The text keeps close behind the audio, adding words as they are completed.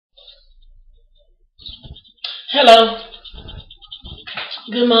Hello.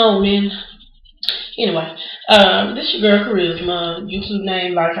 Good morning. Anyway, this your girl Charisma. YouTube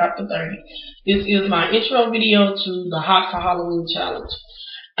name like after 30. This is my intro video to the Hot for Halloween challenge.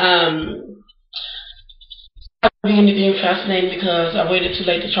 Um, be anything fascinating because I waited too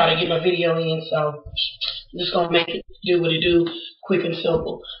late to try to get my video in, so I'm just gonna make it do what it do, quick and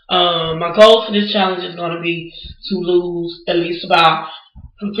simple. My goal for this challenge is gonna be to lose at least about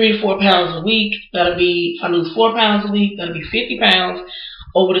from 3 to 4 pounds a week. That'll be if I lose 4 pounds a week, that'll be 50 pounds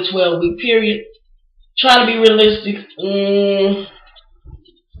over the 12-week period. Try to be realistic.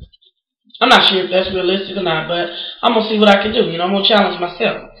 I'm not sure if that's realistic or not, but I'm gonna see what I can do. I'm gonna challenge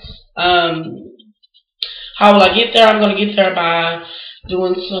myself. Um, how will I get there? I'm gonna get there by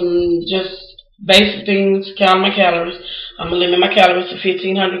doing some just basic things, counting my calories. I'm gonna limit my calories to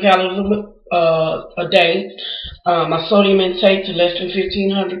 1,500 calories a day. My sodium intake to less than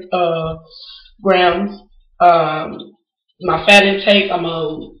 1,500 grams. My fat intake, I'm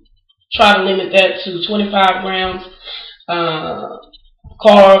gonna try to limit that to 25 grams.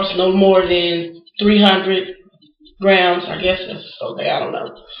 Carbs, no more than 300 grams. I guess that's okay. I don't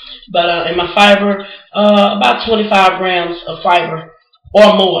know. But and my fiber, about 25 grams of fiber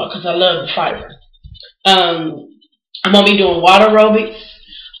or more, because I love the fiber. I'm gonna be doing water aerobics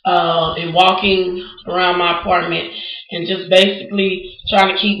and walking around my apartment and just basically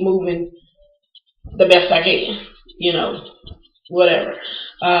trying to keep moving the best I can. Whatever.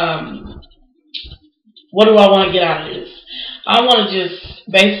 What do I want to get out of this? I want to just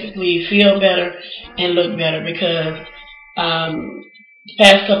basically feel better and look better because the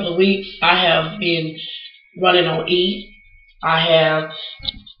past couple of weeks I have been running on E. I have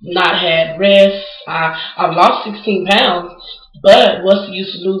not had rest. I've lost 16 pounds, but what's the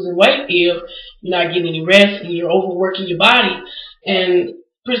use of losing weight if you're not getting any rest and you're overworking your body? And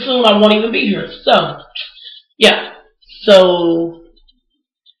pretty soon I won't even be here. So, yeah. So,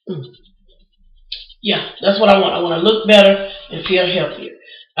 yeah, that's what I want. I want to look better and feel healthier.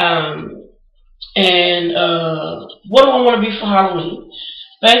 And what do I want to be for Halloween?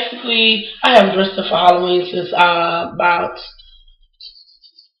 Basically, I haven't dressed up for Halloween since about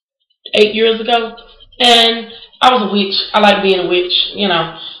 8 years ago. And I was a witch. I like being a witch,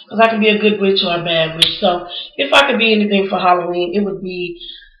 because I can be a good witch or a bad witch. So if I could be anything for Halloween, it would be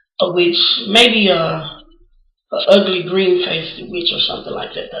a witch, maybe a ugly green-faced witch or something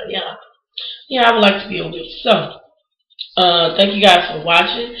like that. But yeah, I would like to be a witch. So, thank you guys for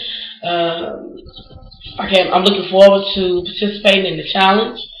watching. I'm looking forward to participating in the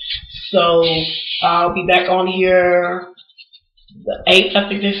challenge. So, I'll be back on here the 8th. I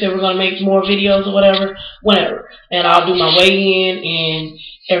think they said we're going to make more videos or whenever. And I'll do my weigh-in and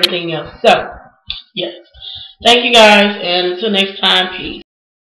everything else. So, yes. Thank you guys, and until next time, peace.